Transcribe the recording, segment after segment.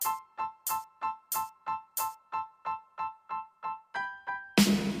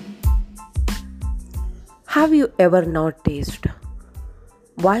Have you ever noticed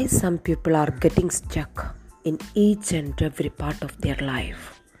why some people are getting stuck in each and every part of their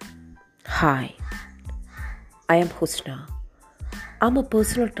life? Hi, I am Husna. I'm a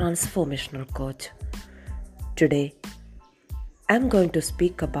personal transformational coach. Today, I'm going to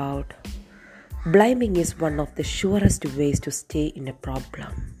speak about blaming is one of the surest ways to stay in a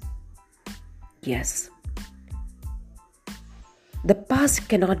problem. Yes, the past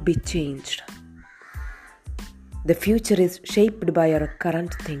cannot be changed. The future is shaped by our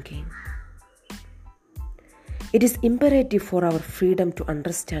current thinking. It is imperative for our freedom to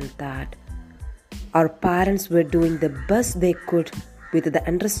understand that our parents were doing the best they could with the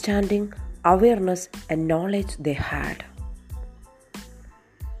understanding, awareness, and knowledge they had.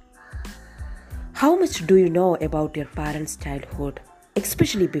 How much do you know about your parents' childhood,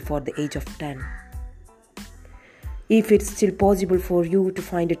 especially before the age of 10? If it's still possible for you to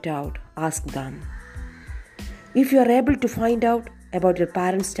find it out, ask them. If you are able to find out about your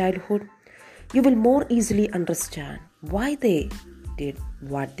parents' childhood, you will more easily understand why they did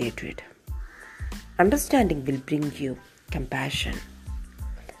what they did. Understanding will bring you compassion.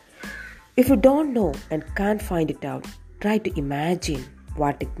 If you don't know and can't find it out, try to imagine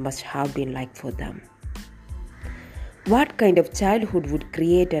what it must have been like for them. What kind of childhood would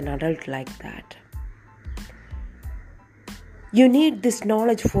create an adult like that? You need this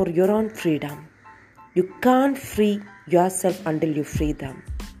knowledge for your own freedom. You can't free yourself until you free them.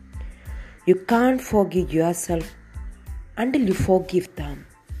 You can't forgive yourself until you forgive them.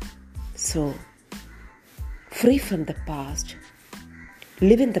 So, free from the past,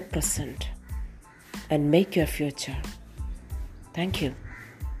 live in the present, and make your future. Thank you.